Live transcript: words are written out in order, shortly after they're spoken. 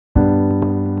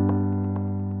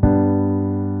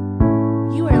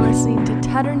listening to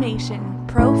Tutter Nation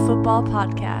Pro Football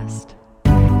Podcast.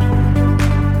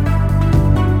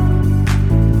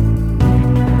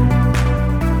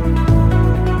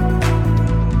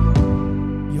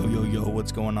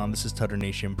 What's going on? This is Tutter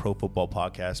Nation Pro Football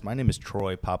Podcast. My name is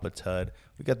Troy Papa Tud.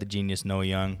 We got the genius Noah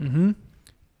Young.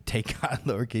 Take on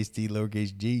lowercase t,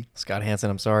 lowercase g. Scott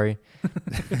Hansen, I'm sorry.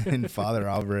 And Father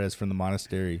Alvarez from the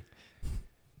monastery.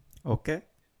 Okay.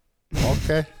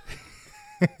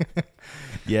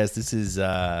 Yes, this is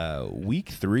week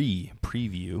 3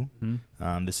 preview.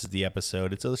 This is the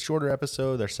episode. It's a shorter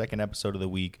episode, our second episode of the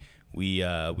week. We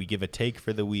give a take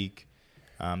for the week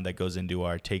that goes into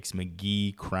our Takes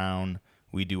McGee crown.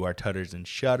 We do our Tutters and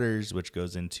Shutters, which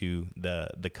goes into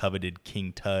the coveted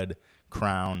King Tud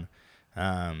crown.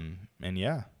 And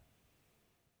yeah,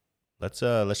 let's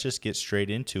just get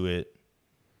straight into it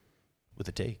with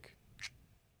a take.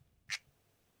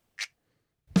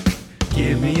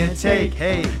 Give me a take,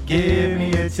 hey, give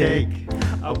me a take.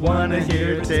 I want to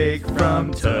hear a take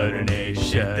from Tutter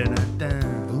Nation.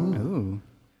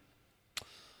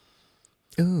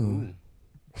 Ooh.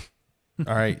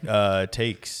 All right,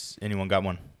 takes. Anyone got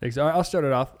one? Thanks. All right, I'll start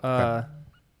it off. My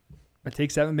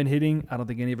takes haven't been hitting. I don't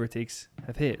think any of our takes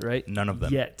have hit, right? None of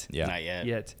them. Yet. Yeah. Not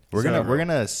yet. We're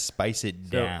gonna spice it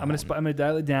So down. I'm gonna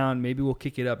dial it down. Maybe we'll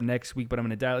kick it up next week, but I'm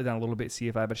gonna dial it down a little bit, see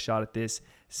if I have a shot at this.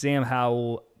 Sam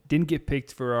Howell didn't get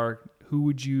picked for our Who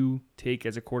Would You Take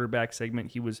as a Quarterback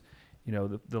segment. He was,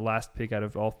 the last pick out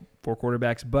of all 4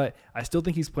 quarterbacks, but I still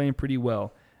think he's playing pretty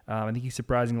well. I think he's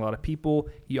surprising a lot of people.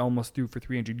 He almost threw for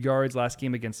 300 yards last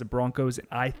game against the Broncos, and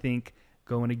I think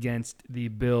going against the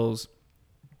Bills,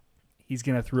 he's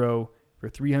going to throw for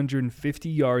 350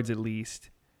 yards at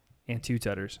least and 2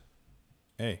 tutters.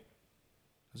 Hey,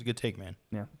 that's a good take, man.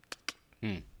 Yeah.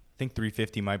 I think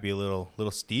 350 might be a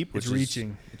little steep. It's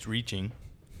reaching. It's reaching,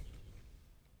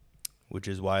 which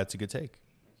is why it's a good take.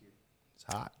 It's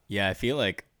hot. Yeah, I feel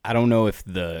like I don't know if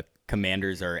the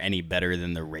Commanders are any better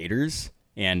than the Raiders,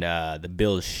 and the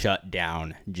Bills shut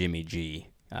down Jimmy G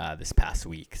this past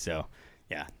week. So,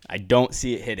 yeah, I don't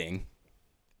see it hitting,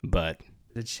 but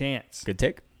There's a chance. good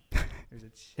take. There's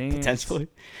a chance. Potentially.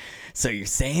 So you're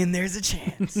saying there's a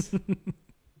chance. Who's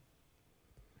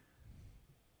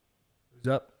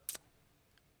up?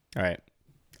 All right.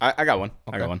 I got one.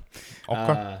 Okay. I got one.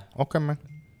 Okay, man.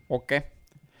 Okay.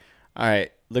 All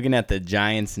right. Looking at the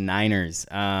Giants-Niners,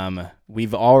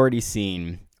 we've already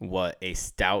seen what a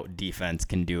stout defense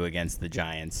can do against the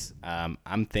Giants.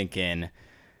 I'm thinking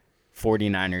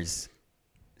 49ers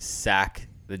sack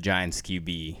the Giants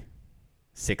QB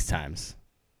 6 times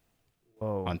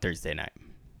on Thursday night.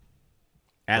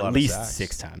 At least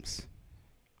 6 times.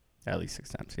 At least 6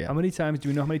 times, yeah. How many times do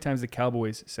we know how many times the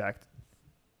Cowboys sacked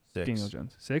 6. Daniel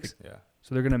Jones? 6? Yeah.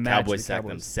 So they're going to match Cowboys the sacked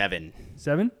Cowboys. them 7.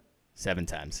 7? 7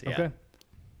 times, yeah. Okay.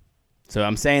 So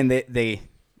I'm saying they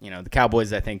the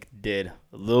Cowboys, I think, did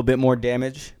a little bit more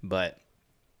damage, but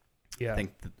Yeah. I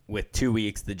think with 2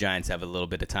 weeks, the Giants have a little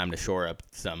bit of time to shore up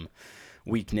some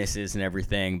weaknesses and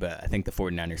everything, but I think the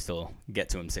 49ers still get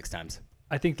to them 6 times.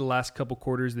 I think the last couple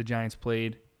quarters the Giants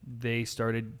played, they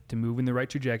started to move in the right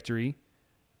trajectory.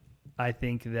 I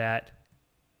think that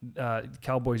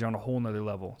Cowboys are on a whole nother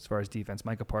level as far as defense.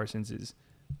 Micah Parsons is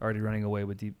already running away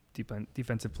with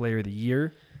Defensive Player of the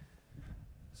Year.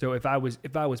 So if I was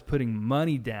putting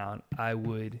money down, I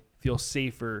would feel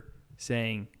safer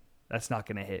saying that's not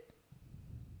going to hit.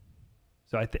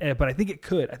 So but I think it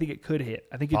could. I think it could hit.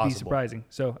 I think it'd be surprising.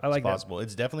 So I like It's possible.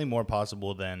 It's definitely more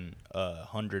possible than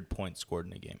 100 points scored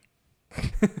in a game.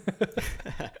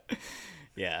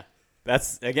 Yeah.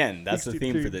 That's the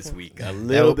theme for this points. week. A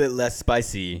little bit less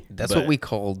spicy. That's what we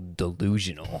call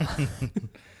delusional.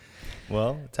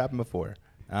 Well, it's happened before.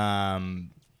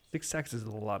 6 sacks is a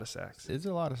lot of sacks. It's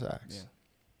a lot of sacks. Yeah.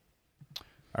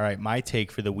 All right, my take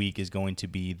for the week is going to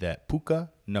be that Puca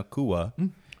Nakua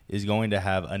is going to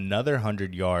have another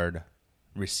 100-yard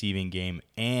receiving game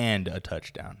and a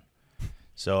touchdown.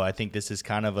 So I think this is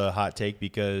kind of a hot take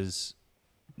because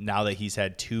now that he's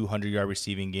had 2 100-yard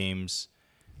receiving games,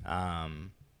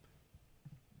 the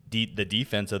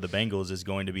defense of the Bengals is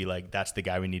going to be like, that's the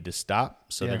guy we need to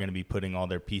stop. So they're going to be putting all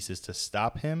their pieces to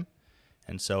stop him.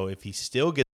 And so if he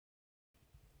still gets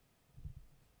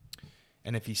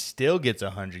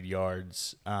 100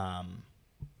 yards,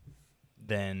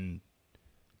 then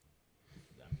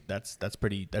that's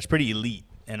pretty elite.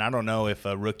 And I don't know if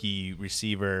a rookie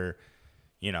receiver,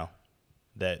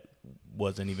 that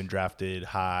wasn't even drafted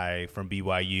high from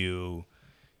BYU,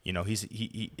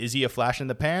 is he a flash in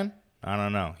the pan? I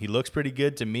don't know. He looks pretty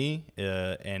good to me.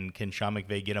 And can Sean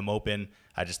McVay get him open?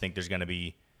 I just think there's going to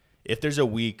be if there's a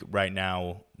week right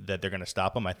now that they're going to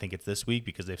stop him, I think it's this week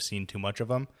because they've seen too much of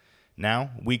him.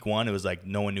 Now, week 1, it was like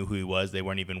no one knew who he was. They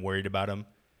weren't even worried about him.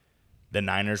 The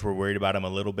Niners were worried about him a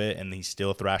little bit, and he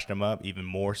still thrashed him up even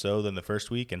more so than the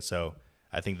first week. And so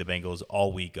I think the Bengals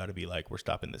all week got to be like, we're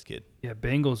stopping this kid. Yeah,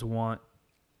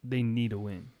 they need a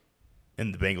win.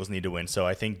 And the Bengals need to win. So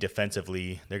I think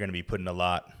defensively, they're going to be putting a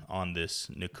lot on this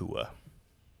Nakua.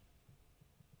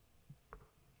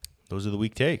 Those are the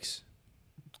week takes.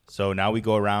 So now we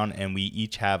go around and we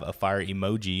each have a fire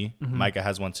emoji. Mm-hmm. Micah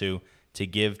has one too, to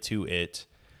give to it.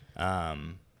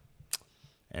 And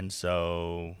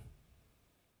so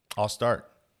I'll start.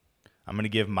 I'm going to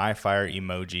give my fire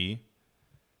emoji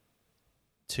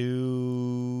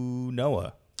to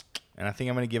Noah. And I think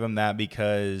I'm going to give him that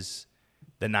because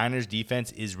the Niners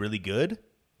defense is really good.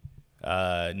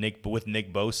 With Nick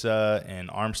Bosa and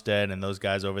Armstead and those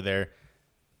guys over there,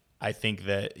 I think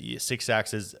that 6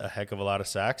 sacks is a heck of a lot of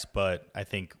sacks, but I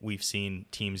think we've seen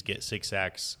teams get 6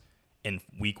 sacks in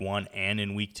week 1 and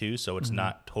in week 2, so it's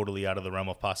not totally out of the realm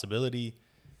of possibility.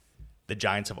 The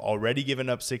Giants have already given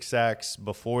up 6 sacks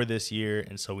before this year,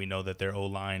 and so we know that their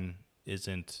O-line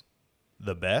isn't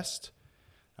the best.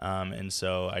 And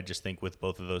so I just think with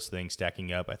both of those things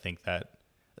stacking up, I think that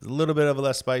is a little bit of a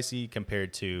less spicy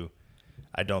compared to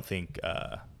I don't think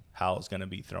Howell's going to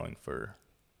be throwing for –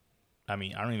 I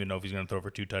mean, I don't even know if he's going to throw for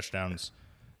 2 touchdowns,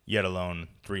 yet alone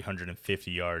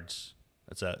 350 yards.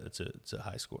 It's a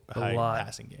high score, high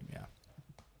passing game, yeah.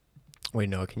 Wait,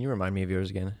 no, can you remind me of yours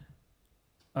again?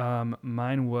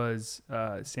 Mine was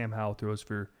Sam Howell throws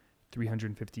for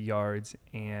 350 yards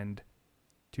and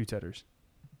 2 tutters.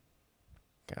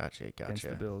 Gotcha. Against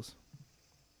the Bills.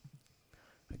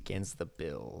 Against the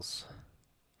Bills.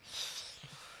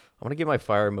 I want to give my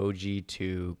fire emoji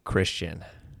to Christian.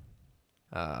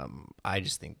 I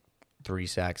just think 3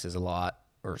 sacks is a lot,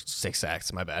 or 6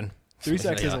 sacks. My bad. 3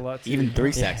 sacks is a lot too. Even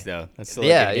 3 sacks though. That's still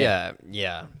yeah.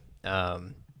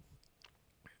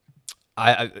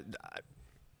 I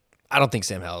don't think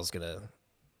Sam Howell's gonna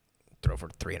throw for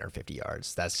 350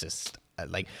 yards. That's just I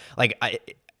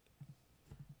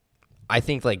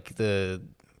think like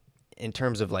in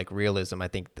terms of like realism, I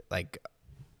think like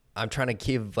I'm trying to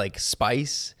give like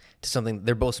spice to something.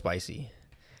 They're both spicy.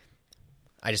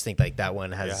 I just think like that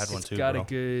one has. Yeah, I had one too, got bro. a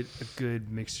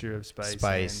good mixture of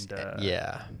spice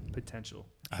and potential.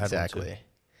 I had exactly. one too.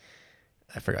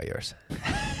 I forgot yours.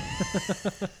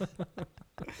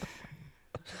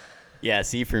 Yeah,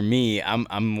 see, for me,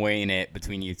 I'm weighing it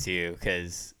between you two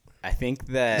because I think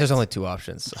that There's only 2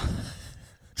 options.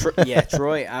 So.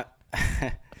 Troy. I'm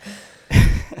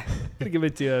gonna give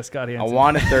it to Scott Hansen. I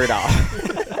want a third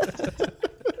option.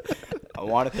 I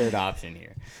want a third option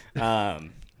here.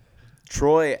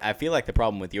 Troy, I feel like the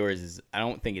problem with yours is I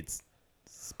don't think it's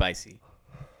spicy.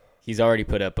 He's already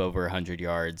put up over 100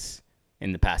 yards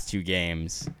in the past 2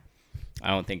 games. I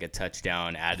don't think a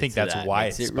touchdown added to that.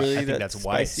 I think that's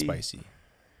why it's spicy.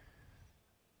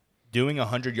 Doing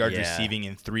 100 yards receiving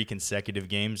in 3 consecutive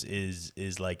games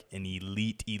is like an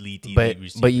elite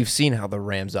receiver. But you've seen how the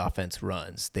Rams offense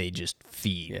runs. They just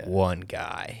feed one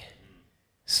guy.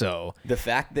 So the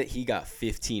fact that he got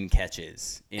 15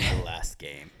 catches in the last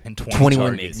game and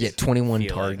 21 targets. Yeah, 21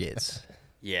 targets.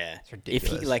 Yeah. It's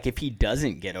ridiculous. If he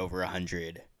doesn't get over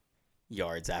 100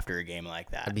 yards after a game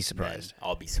like that, I'd be surprised.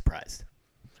 I'll be surprised.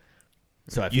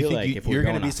 So I You feel think like if you're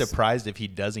going to be on surprised if he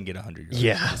doesn't get 100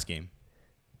 yards in this game?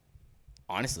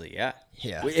 Honestly, yeah.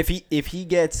 Yeah. If he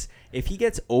gets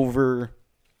over,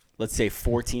 let's say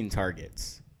 14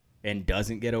 targets and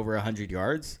doesn't get over 100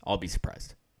 yards, I'll be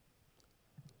surprised.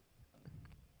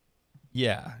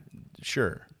 Yeah,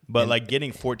 sure. But like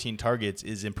getting 14 targets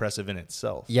is impressive in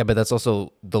itself. Yeah, but that's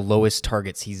also the lowest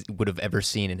targets he would have ever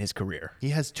seen in his career.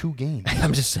 He has 2 games.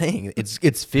 I'm just saying,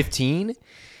 it's 15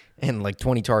 and like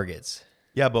 20 targets.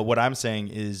 Yeah, but what I'm saying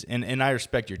is, and I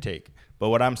respect your take, but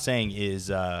what I'm saying is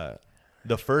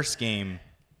the first game,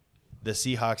 the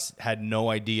Seahawks had no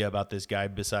idea about this guy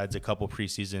besides a couple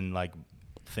preseason like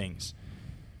things.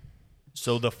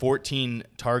 So the 14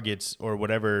 targets or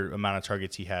whatever amount of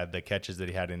targets he had, the catches that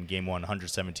he had in game 1,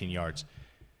 117 yards,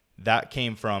 that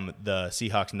came from the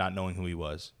Seahawks not knowing who he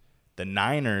was. The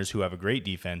Niners, who have a great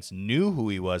defense, knew who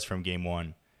he was from game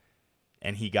 1,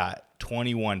 and he got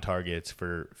 21 targets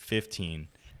for 15.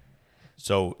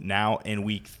 So now in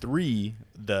week 3,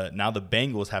 the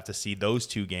Bengals have to see those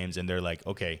 2 games, and they're like,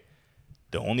 okay,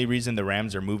 the only reason the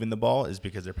Rams are moving the ball is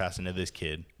because they're passing to this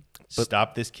kid.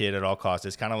 Stop this kid at all costs.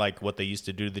 It's kind of like what they used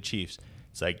to do to the Chiefs.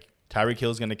 It's like Tyreek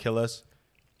Hill's going to kill us.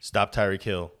 Stop Tyreek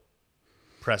Hill.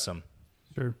 Press him.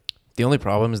 Sure. The only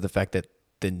problem is the fact that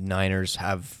the Niners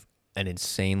have an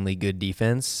insanely good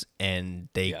defense, and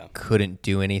they Yeah. couldn't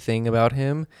do anything about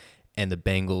him. And the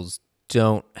Bengals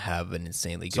don't have an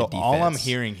insanely good So defense. all I'm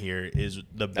hearing here is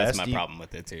the That's best. my problem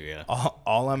with it too. Yeah.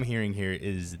 All I'm hearing here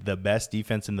is the best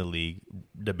defense in the league,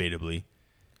 debatably,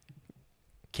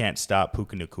 can't stop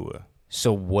Puka Nacua.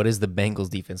 So what is the Bengals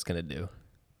defense going to do?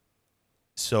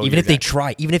 So Even if they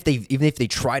try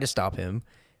to stop him,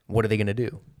 what are they going to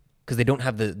do? Because they don't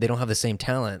have the same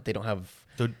talent. They don't have.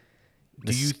 So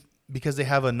do you, because they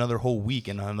have another whole week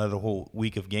and another whole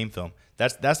week of game film.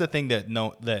 That's the thing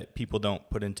that people don't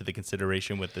put into the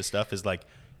consideration with this stuff is like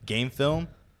game film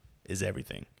is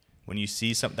everything. When you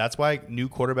see that's why new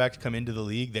quarterbacks come into the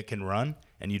league that can run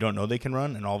and you don't know they can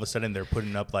run, and all of a sudden they're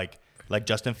putting up like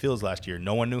Justin Fields last year.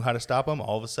 No one knew how to stop him.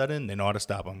 All of a sudden they know how to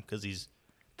stop him because he's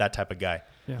that type of guy.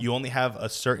 Yeah. You only have a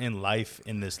certain life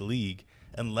in this league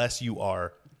unless you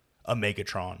are a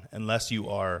Megatron, unless you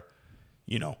are,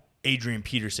 Adrian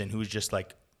Peterson, who's just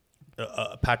like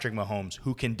Patrick Mahomes,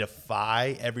 who can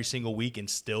defy every single week and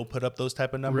still put up those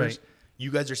type of numbers. Right.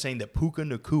 You guys are saying that Puka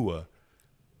Nacua,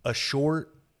 a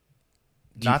short,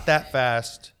 not that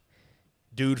fast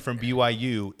dude from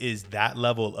BYU, is that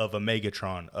level of a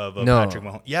Megatron of a Patrick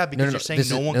Mahomes. Yeah, because you're saying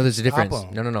no one can there's a stop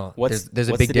difference. him. No. What's There's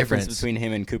a what's big the difference between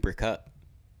him and Cooper Kupp?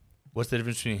 What's the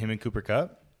difference between him and Cooper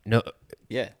Kupp? No,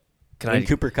 Yeah. Can when I-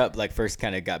 Cooper Kupp first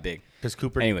kind of got big. Because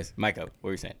Cooper. Anyways, Micah, what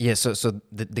were you saying? yeah. So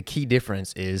the key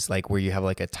difference is like where you have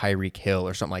like a Tyreek Hill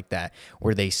or something like that,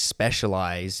 where they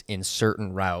specialize in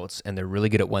certain routes and they're really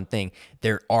good at one thing.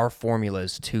 There are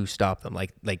formulas to stop them.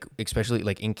 Like especially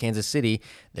like in Kansas City,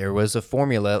 there was a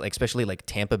formula, like especially like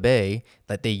Tampa Bay,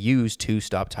 that they used to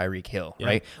stop Tyreek Hill,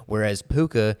 right? Whereas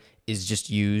Puka is just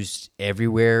used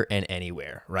everywhere and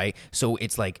anywhere, right? So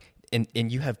it's like. And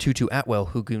you have Tutu Atwell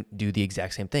who can do the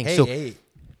exact same thing.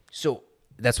 So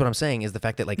that's what I'm saying is the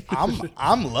fact that like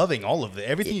I'm loving all of it.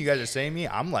 Everything you guys are saying to me,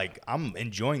 I'm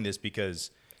enjoying this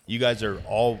because you guys are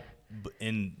all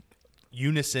in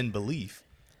unison belief.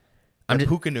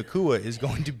 Puka Nacua is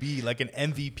going to be like an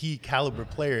MVP caliber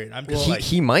player, and I'm just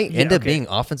he might end up being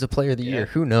offensive player of the year.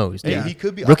 Who knows? Hey, dude? he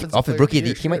could be rookie offensive player of the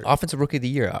year, He might sure. offensive rookie of the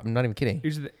year. I'm not even kidding.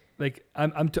 Here's the like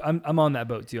I'm on that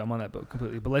boat too. I'm on that boat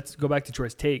completely. But let's go back to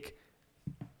Troy's take.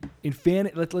 Let's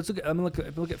look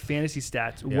at look at fantasy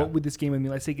stats. Yeah. What would this game mean?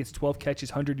 Let's say it's 12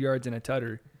 catches, 100 yards, and a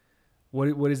tutter.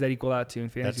 What does that equal out to in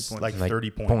fantasy That's points? like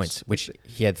 30 points. Which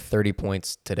he had 30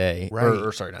 points today. Right.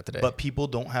 Or sorry, not today. But people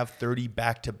don't have 30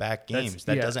 back-to-back games.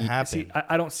 That doesn't happen. See,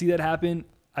 I don't see that happen.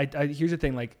 I here's the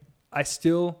thing. Like I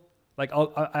still like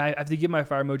I have to give my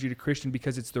fire emoji to Christian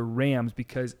because it's the Rams,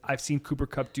 because I've seen Cooper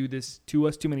Kupp do this to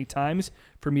us too many times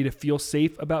for me to feel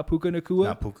safe about Puka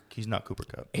Nacua. He's not Cooper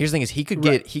Kupp. Here's the thing: is he could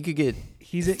Right. get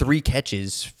 3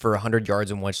 catches for 100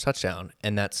 yards and 1 touchdown,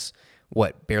 and that's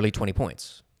barely 20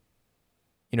 points.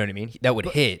 You know what I mean? That would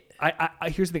hit. I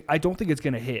here's the thing. I don't think it's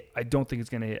gonna hit. I don't think it's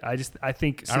gonna hit. I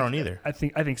think I don't either. I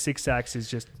think 6 sacks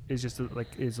is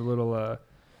a little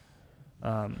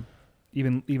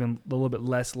even a little bit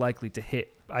less likely to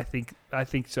hit. I think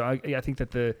so. I think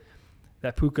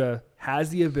that Puka has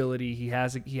the ability. He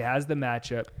has the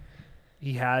matchup.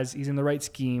 He's in the right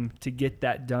scheme to get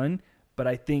that done. But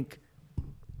I think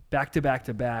back to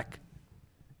back,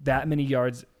 that many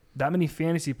yards, that many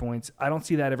fantasy points, I don't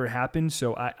see that ever happen.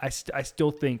 So I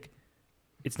still think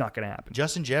it's not going to happen.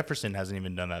 Justin Jefferson hasn't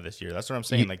even done that this year. That's what I'm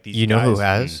saying. Like these You know guys, who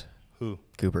has? Who?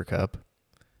 Cooper Kupp.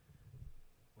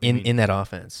 do you mean? In that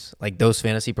offense, like those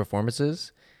fantasy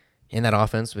performances in that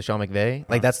offense with Sean McVay,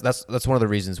 like that's one of the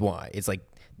reasons why it's like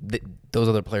those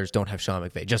other players don't have Sean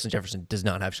McVay. Justin Jefferson does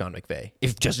not have Sean McVay.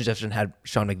 If Justin Jefferson had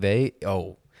Sean McVay,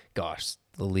 oh gosh,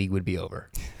 the league would be over.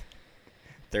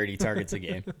 30 targets a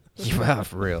game. Yeah,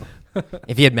 for real.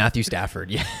 If he had Matthew Stafford,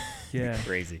 yeah. Yeah.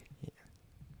 Crazy.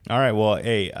 All right. Well,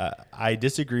 hey, I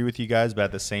disagree with you guys, but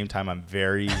at the same time, I'm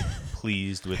very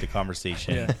pleased with the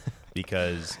conversation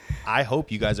because I hope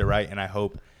you guys are right, and I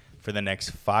hope for the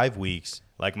next 5 weeks,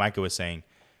 like Micah was saying,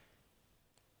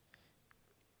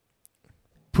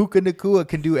 Puka Nacua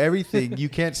can do everything. You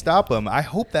can't stop him. I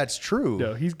hope that's true.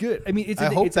 No, he's good. I mean, I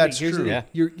hope that's here's the true.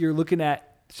 thing. You're looking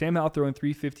at Sam Howell throwing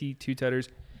 350, 2 tutters,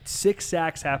 6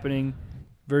 sacks happening.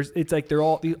 Versus, it's like they're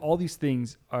all these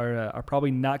things are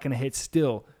probably not going to hit.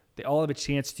 Still, they all have a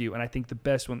chance to, and I think the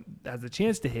best one that has a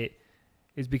chance to hit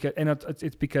is because, and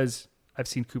it's because I've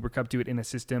seen Cooper Kupp do it in a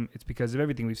system. It's because of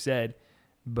everything we've said.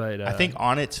 But I think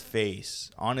on its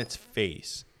face,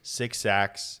 6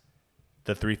 sacks,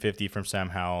 the 350 from Sam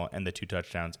Howell, and the 2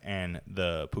 touchdowns, and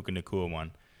the Puka Nacua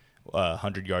one,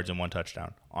 100 yards and 1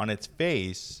 touchdown. On its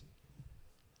face,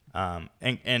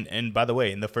 And by the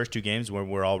way, in the first 2 games where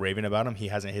we're all raving about him, he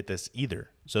hasn't hit this either.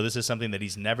 So this is something that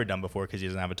he's never done before because he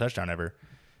doesn't have a touchdown ever.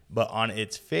 But on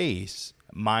its face,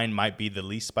 mine might be the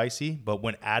least spicy. But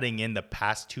when adding in the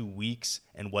past 2 weeks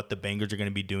and what the Bengals are going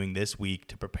to be doing this week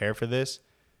to prepare for this,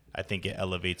 I think it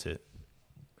elevates it.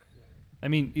 I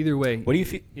mean, either way. What do you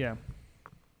feel? Yeah.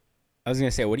 I was going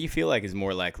to say, what do you feel like is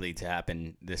more likely to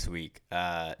happen this week?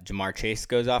 Jamar Chase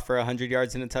goes off for 100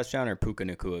 yards and a touchdown, or Puca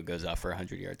Nacua goes off for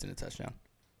 100 yards and a touchdown?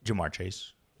 Jamar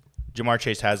Chase. Jamar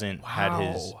Chase hasn't had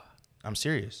his – I'm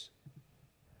serious.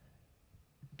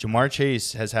 Jamar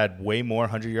Chase has had way more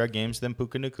 100-yard games than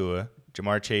Puca Nacua.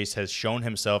 Jamar Chase has shown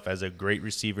himself as a great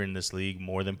receiver in this league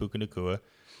more than Puca Nacua.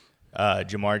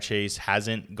 Jamar Chase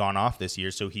hasn't gone off this year,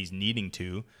 so he's needing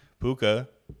to. Puca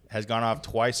has gone off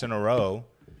twice in a row.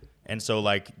 And so,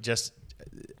 like, just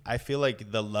I feel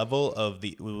like the level of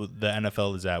the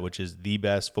NFL is at, which is the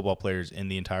best football players in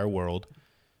the entire world,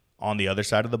 on the other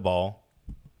side of the ball,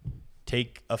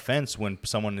 take offense when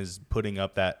someone is putting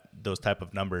up those type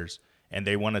of numbers. And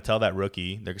they want to tell that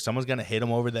rookie, someone's going to hit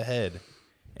him over the head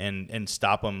and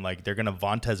stop him. Like, they're going to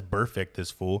Vontaze Burfict this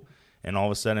fool. And all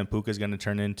of a sudden, Puka's going to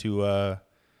turn into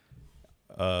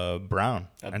Brown,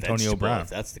 Antonio Brown. If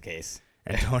that's the case.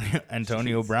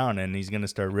 Antonio Brown, and he's going to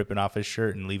start ripping off his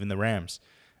shirt and leaving the Rams.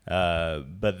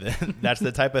 But that's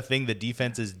the type of thing that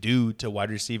defenses do to wide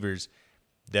receivers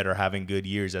that are having good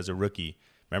years as a rookie.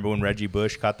 Remember when Reggie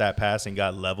Bush caught that pass and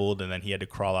got leveled and then he had to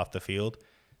crawl off the field?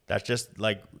 That's just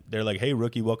like, they're like, hey,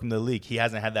 rookie, welcome to the league. He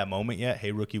hasn't had that moment yet.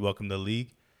 Hey, rookie, welcome to the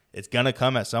league. It's going to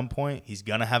come at some point. He's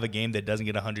going to have a game that doesn't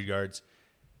get 100 yards.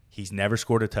 He's never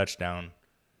scored a touchdown.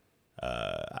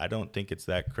 I don't think it's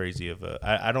that crazy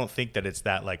I don't think that it's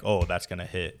that like, oh, that's going to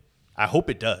hit. I hope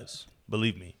it does.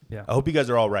 Believe me. Yeah. I hope you guys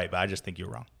are all right, but I just think you're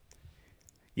wrong.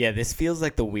 Yeah, this feels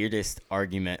like the weirdest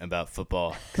argument about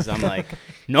football because I'm like,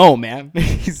 no, man,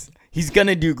 he's going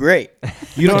to do great.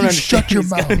 You don't understand. Shut your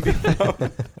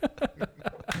mouth.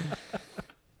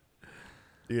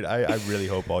 Dude, I really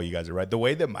hope all you guys are right. The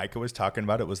way that Micah was talking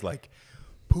about it was like,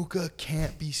 Puka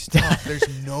can't be stopped. There's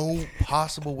no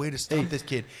possible way to stop this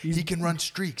kid. He can run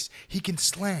streaks. He can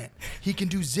slant. He can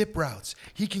do zip routes.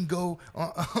 He can go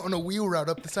on a wheel route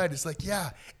up the side. It's like, yeah,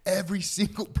 every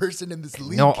single person in this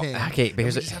league can. Okay, but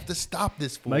we just have to stop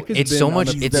this fool. It's so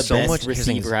much. He's It's the so best much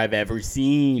receiver I've ever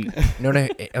seen. No.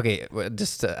 Okay, well,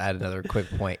 just to add another quick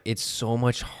point, it's so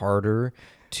much harder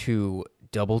to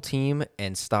double team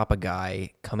and stop a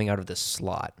guy coming out of the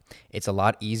slot. It's a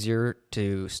lot easier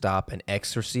to stop an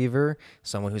X receiver,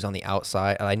 someone who's on the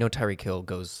outside. I know Tyreek Hill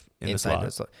goes inside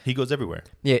the slot. He goes everywhere.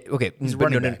 Yeah, okay. He's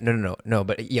but running back. No,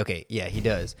 but okay, yeah, he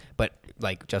does. But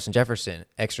like Justin Jefferson,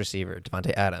 X receiver,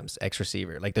 Devontae Adams, X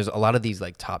receiver. Like there's a lot of these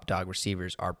like top dog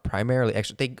receivers are primarily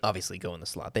extra. They obviously go in the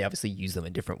slot. They obviously use them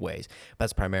in different ways. But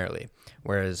that's primarily.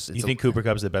 Whereas You think Cooper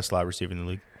Kupp's the best slot receiver in the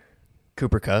league?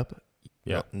 Cooper Kupp?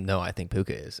 Yeah. No, I think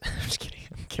Puka is. I'm just kidding.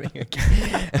 I'm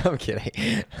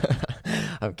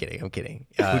kidding.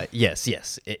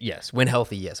 Yes. When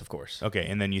healthy, yes, of course. Okay,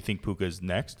 and then you think Puka's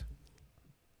next?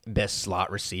 Best slot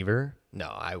receiver?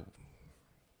 No,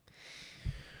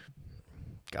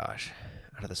 Gosh,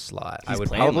 out of the slot, He's I would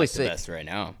playing probably like say the best right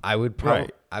now.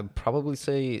 I'd probably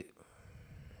say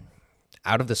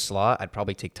out of the slot, I'd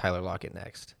probably take Tyler Lockett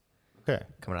next. Okay.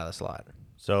 Coming out of the slot.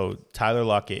 So Tyler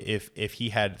Lockett, if he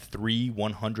had 3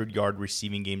 100-yard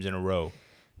receiving games in a row,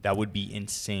 that would be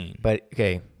insane. But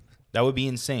okay, that would be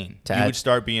insane. You would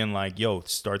start being like, "Yo,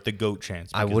 start the GOAT chance."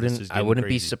 I wouldn't be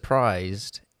crazy.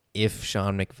 surprised if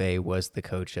Sean McVay was the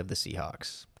coach of the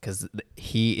Seahawks because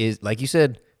he is, like you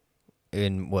said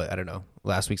in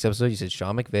last week's episode. You said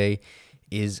Sean McVay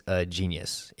is a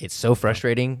genius. It's so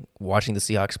frustrating watching the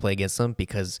Seahawks play against them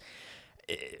because,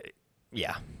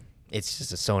 it's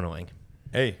just so annoying.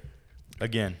 Hey,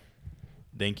 again,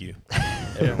 thank you.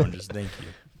 Everyone, just thank you.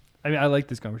 I mean, I like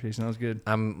this conversation. That was good.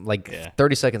 I'm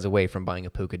 30 seconds away from buying a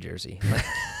Puka jersey.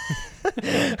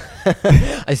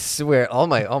 I swear, all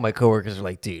my coworkers are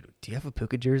like, "Dude, do you have a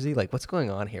Puka jersey? Like, what's going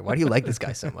on here? Why do you like this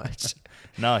guy so much?"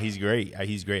 No, he's great.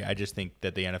 He's great. I just think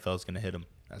that the NFL is going to hit him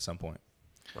at some point.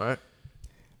 All right.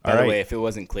 By the way, if it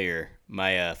wasn't clear,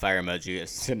 my fire emoji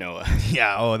is to Noah.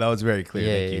 Yeah. Oh, that was very clear.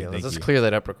 Yeah, Thank you. Let's just clear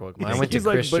that up real quick. Mine went to He's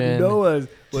like, Christian. but Noah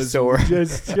was So-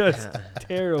 just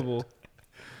terrible.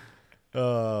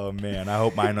 Oh man, I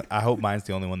hope mine's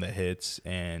the only one that hits.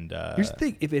 And Here's the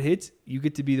thing: if it hits, you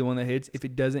get to be the one that hits. If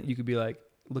it doesn't, you could be like,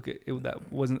 "Look,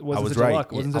 that wasn't I was such right. a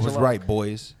luck. Wasn't I such was a luck." right,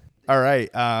 boys. All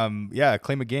right.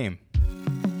 Claim a game.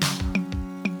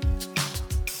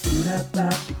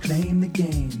 Claim the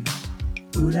game.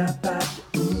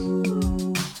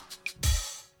 Ooh.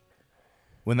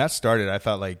 When that started, I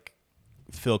thought like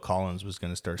Phil Collins was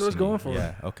going to start That's what I was singing. going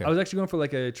for. Yeah, okay. I was actually going for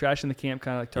like a trash in the camp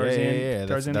kind of like Tarzan. Yeah.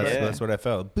 Tarzan. That's what I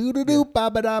felt. Boo-da-doo,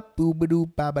 ba-ba-da, boo-ba-doo,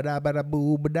 ba-ba-da,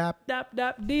 boo-ba-da. Dap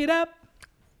dap dee dap.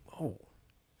 Oh.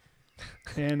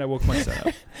 And I woke my son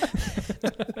up.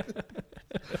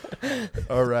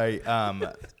 All right.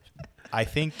 I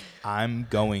think I'm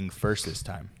going first this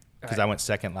time because I went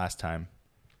second last time.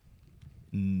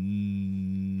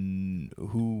 Who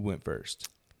went first?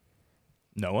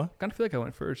 Noah? Kind of feel like I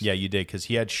went first. Yeah, you did because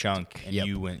he had Shunk and Yep.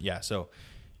 you went. Yeah, so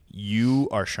you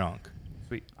are Shunk.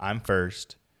 Sweet. I'm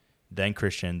first, then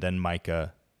Christian, then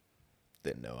Micah,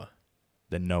 Then Noah.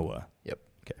 then Noah. Yep.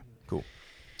 Okay, cool.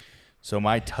 So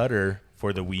my tutter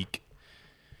for the week.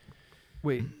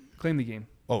 Wait, claim the game.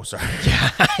 Oh, sorry.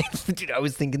 Dude, I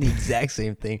was thinking the exact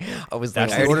same thing. I was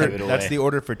That's like, the I already order. gave it That's away. the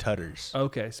order for tutters.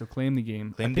 Okay, so claim the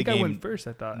game. Claim I the think I game. went first,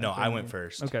 I thought. No, I claimed went the game.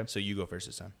 first. Okay. So you go first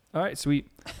this time. All right, sweet.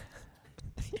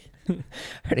 I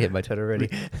already had my tutter ready.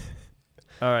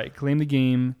 All right, claim the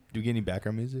game. Do you get any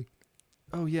background music?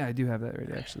 Oh, yeah, I do have that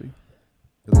ready, actually.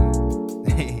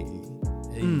 Hey.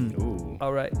 Ooh.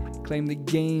 All right, claim the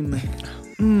game.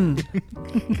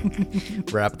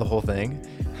 Wrap the whole thing.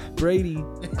 Brady.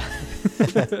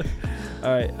 All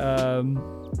right,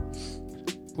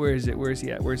 where is it? Where is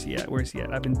he at? Where's he at? Where's he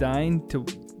at? I've been dying to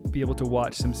be able to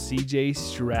watch some CJ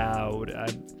Stroud.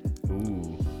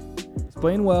 Ooh. He's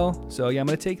playing well, so yeah, I'm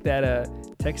going to take that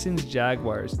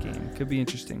Texans-Jaguars game. Could be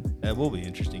interesting. That will be an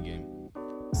interesting game.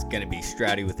 It's going to be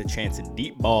Stroudy with a chance at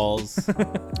deep balls.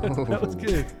 That was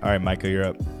good. All right, Micah, you're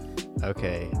up.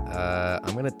 Okay.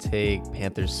 I'm going to take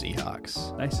Panthers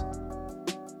Seahawks. Nice.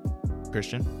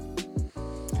 Christian?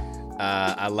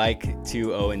 I like 2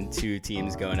 0-2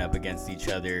 teams going up against each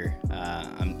other.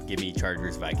 Give me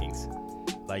Chargers Vikings.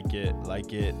 Like it.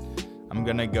 I'm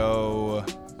going to go...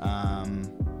 I'm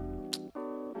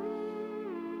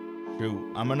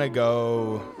going to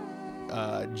go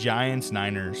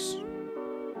Giants-Niners.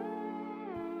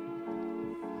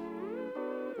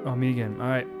 Oh, me again. All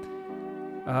right.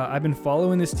 I've been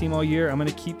following this team all year. I'm going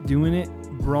to keep doing it.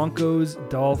 Broncos,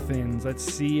 Dolphins. Let's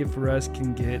see if Russ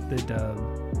can get the dub.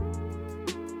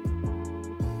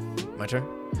 My turn?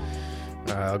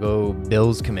 I'll go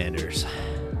Bills Commanders.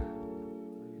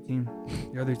 Team.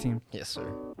 Your other team. Yes,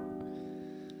 sir.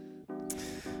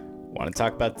 Want to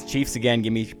talk about the Chiefs again?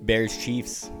 Give me Bears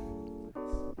Chiefs.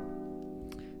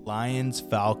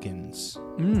 Lions-Falcons.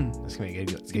 That's going to be a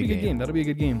good, It's going to be a good game. That'll be a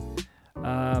good game.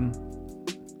 I'm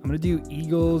going to do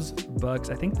Eagles, Bucks.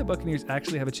 I think the Buccaneers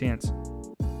actually have a chance.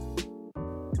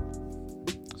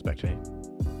 It's back to me.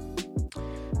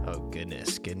 Oh,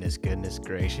 goodness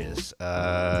gracious.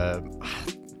 I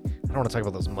don't want to talk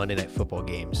about those Monday Night Football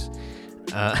games.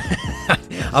 I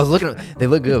was looking at they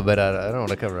look good, but I don't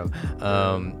want to cover them.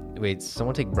 Wait,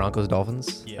 someone take Broncos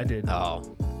Dolphins? Yeah. I did. Oh,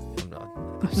 I'm not.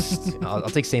 I'll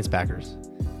take Saints Packers.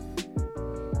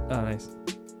 Oh, nice.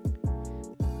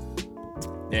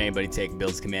 Did anybody take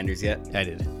Bills Commanders yet? I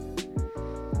did.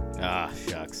 Ah,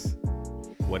 shucks.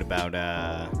 What about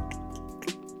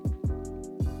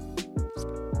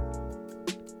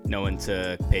no one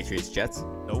took Patriots Jets?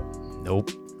 Nope.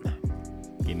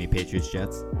 Give me Patriots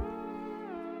Jets.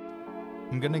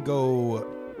 I'm going to go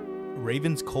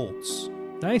Ravens-Colts.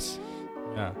 Nice.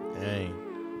 Yeah. Hey.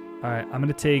 All right. I'm going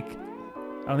to take,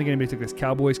 I don't think anybody took this,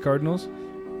 Cowboys, Cardinals.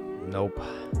 Nope.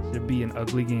 It'd be an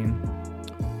ugly game.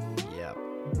 Yeah.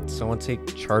 Someone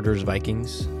take Chargers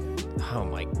Vikings. Oh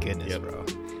my goodness, Yep. bro.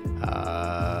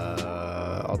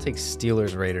 I'll take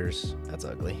Steelers Raiders. That's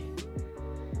ugly.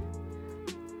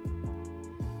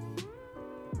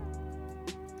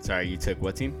 Sorry, you took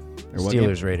what team? Or what game?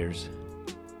 Steelers Raiders.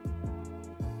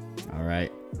 All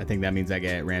right. I think that means I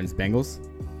get Rams Bengals.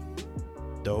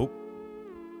 Dope.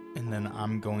 And then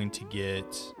I'm going to get...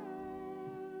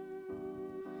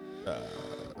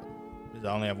 does I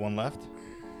only have one left?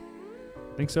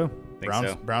 I think so. Think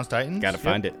so. Browns-Titans? Gotta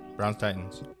find it.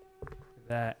 Browns-Titans.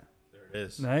 That. There it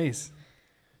is. Nice.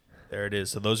 There it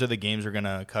is. So those are the games we're going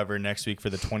to cover next week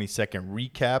for the 20-second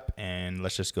recap. And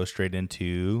let's just go straight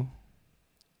into...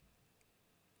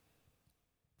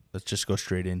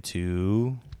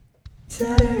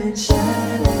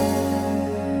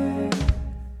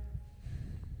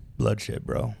 Bloodshed,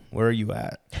 bro. Where are you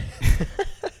at?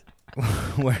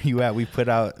 Where are you at? We put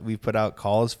out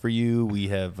calls for you. We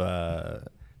have the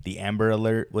Amber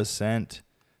Alert was sent.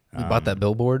 We bought that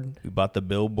billboard. We bought the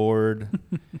billboard.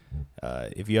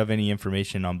 If you have any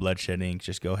information on Bloodshed Inc.,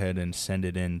 just go ahead and send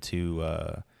it in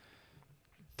to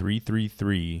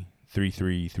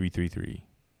 333-33333.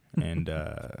 And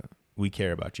we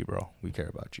care about you, bro. We care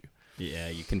about you. Yeah,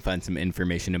 you can find some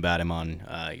information about him on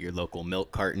your local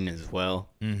milk carton as well.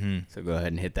 Mm-hmm. So go ahead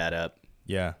and hit that up.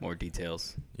 Yeah. more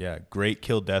details. Yeah. Great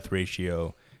kill death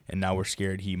ratio. And now we're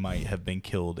scared he might have been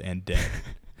killed and dead.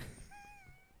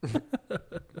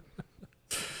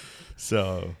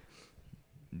 So,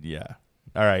 yeah.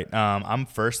 All right. I'm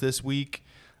first this week.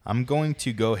 I'm going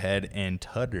to go ahead and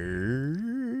tutter.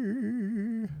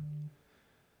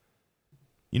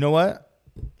 You know what?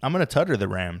 I'm going to tutter the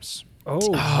Rams.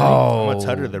 Oh, I'm going to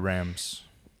tutter the Rams.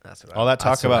 That's what All that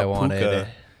talk that's what I about wanted. Puca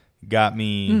got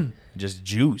me just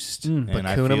juiced. And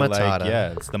I feel Hakuna like, Matata.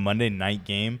 yeah, it's the Monday night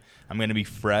game. I'm going to be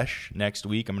fresh next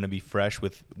week. I'm going to be fresh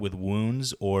with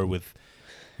wounds or with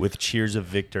cheers of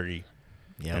victory.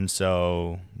 Yep. And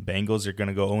so Bengals are going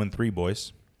to go 0-3,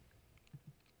 boys.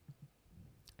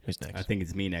 Who's next? I think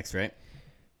it's me next, right?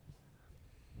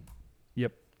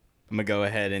 Yep. I'm gonna go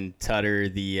ahead and tutter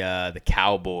the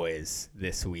Cowboys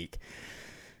this week.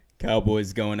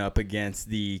 Cowboys going up against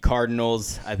the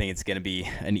Cardinals. I think it's gonna be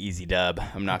an easy dub.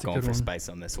 I'm not That's a going good for one. spice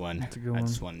on this one. That's a good I one.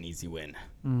 just want an easy win.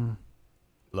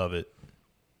 Love it.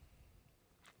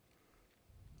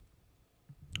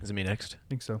 Is it me next? I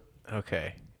think so.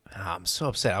 Okay. I'm so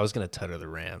upset. I was going to tutter the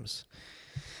Rams.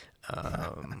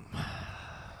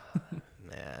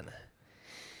 Man.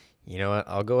 You know what?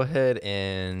 I'll go ahead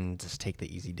and just take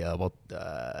the easy dub. I'll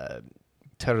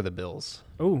tutter the Bills.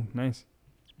 Oh, nice.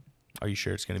 Are you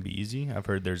sure it's going to be easy? I've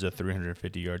heard there's a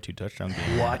 350-yard 2-touchdown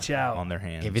game Watch out. on their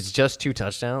hands. If it's just 2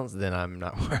 touchdowns, then I'm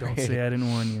not worried. Don't say I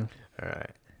didn't warn you. All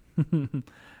right.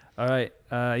 All right.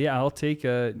 Yeah, I'll take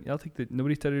the.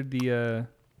 Nobody tuttered the.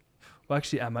 Well,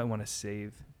 actually, I might want to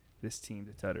save this team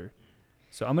to tutter.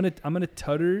 So I'm gonna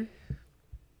tutter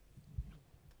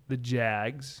the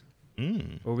Jags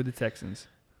over the Texans.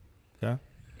 Yeah.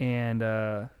 And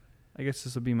I guess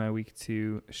this will be my week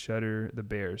to shutter the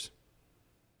Bears.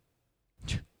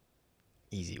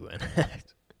 Easy win.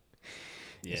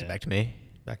 Yeah. Is it back to me?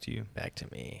 Back to you. Back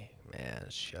to me. Man,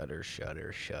 shudder.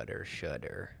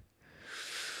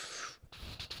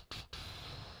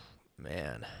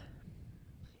 Man.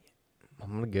 I'm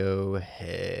going to go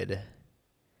ahead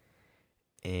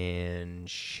and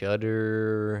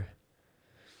shudder.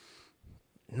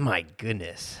 My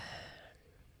goodness.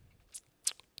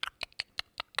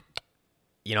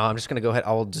 You know, I'm just going to go ahead.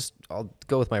 I'll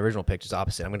go with my original pick, just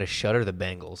opposite. I'm going to shudder the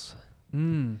Bengals.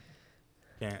 Can't.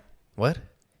 What?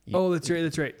 Oh, that's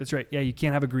right. Yeah, you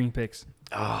can't have a green picks.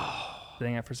 Oh,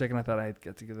 Dang it, for a second I thought I'd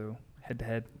get to go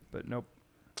head-to-head, but nope.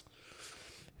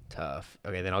 tough.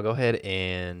 Okay, then I'll go ahead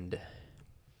and... It's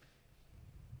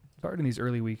hard in these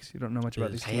early weeks. You don't know much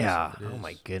about these teams. Yeah. It Oh, is.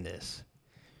 my goodness.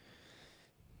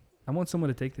 I want someone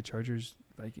to take the Chargers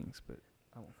Vikings, but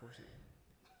I won't force it.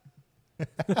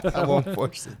 I won't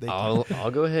force it.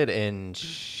 I'll go ahead and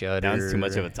shudder... Sounds too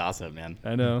much of a toss-up, man.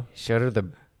 I know. Shudder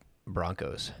the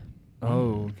Broncos.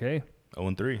 Oh, okay.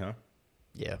 0-3, huh?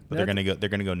 Yeah. But they're gonna go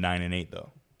 9-8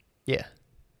 though. Yeah.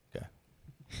 Okay.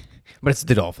 But it's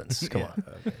the Dolphins. Come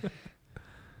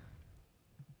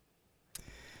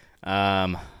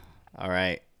on. All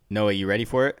right. Noah, you ready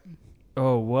for it?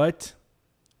 Oh, what?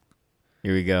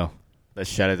 Here we go. Let's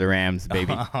shatter the Rams,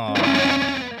 baby.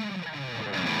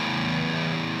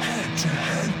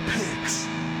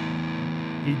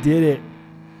 He did it.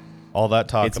 All that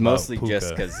talk It's about mostly Puca.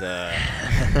 just because.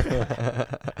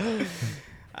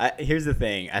 Here's the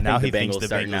thing. I Now think he the thinks Bengals the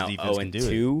starting Bengals out defense can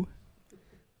do 0-2.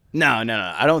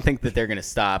 No. I don't think that they're going to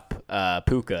stop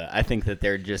Puca. I think that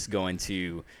they're just going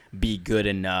to be good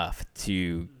enough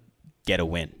to get a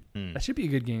win. That should be a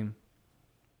good game.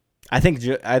 I think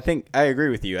I agree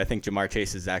with you. I think Jamar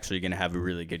Chase is actually going to have a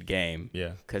really good game.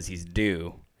 Yeah. Because he's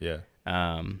due. Yeah.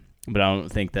 But I don't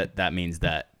think that means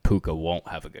that Puca won't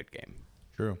have a good game.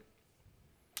 True.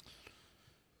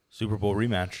 Super Bowl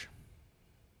rematch.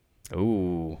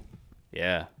 Ooh,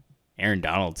 yeah. Aaron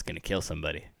Donald's going to kill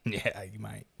somebody. Yeah, you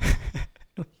might.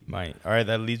 Might. All right,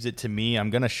 that leaves it to me. I'm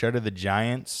gonna shudder the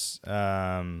Giants.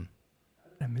 I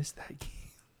missed that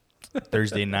game.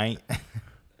 Thursday night.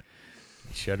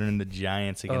 Shuddering the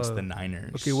Giants against the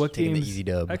Niners. Okay, what Taking the games? easy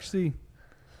dub. Actually,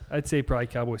 I'd say probably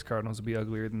Cowboys Cardinals would be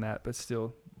uglier than that, but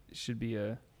still, it should be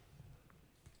a.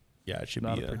 Yeah, it should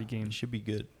Not be a pretty game. It should be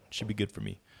good. Should be good for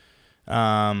me.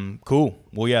 Cool.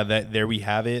 Well, yeah, there we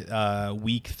have it.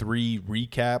 Week 3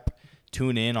 recap.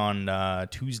 Tune in on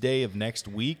Tuesday of next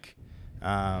week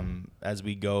as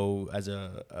we go as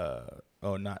not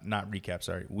recap.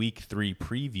 Sorry, Week 3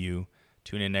 preview.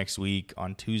 Tune in next week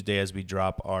on Tuesday as we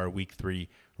drop our Week 3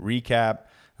 recap.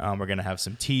 We're gonna have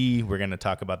some tea. We're gonna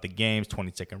talk about the games.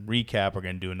 20-second recap. We're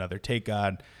gonna do another take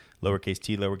on lowercase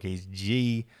t, lowercase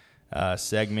g.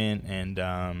 Segment, and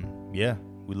yeah,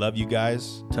 we love you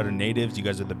guys. Tutter Natives, you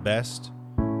guys are the best.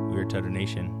 We are Tutter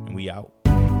Nation, and we out.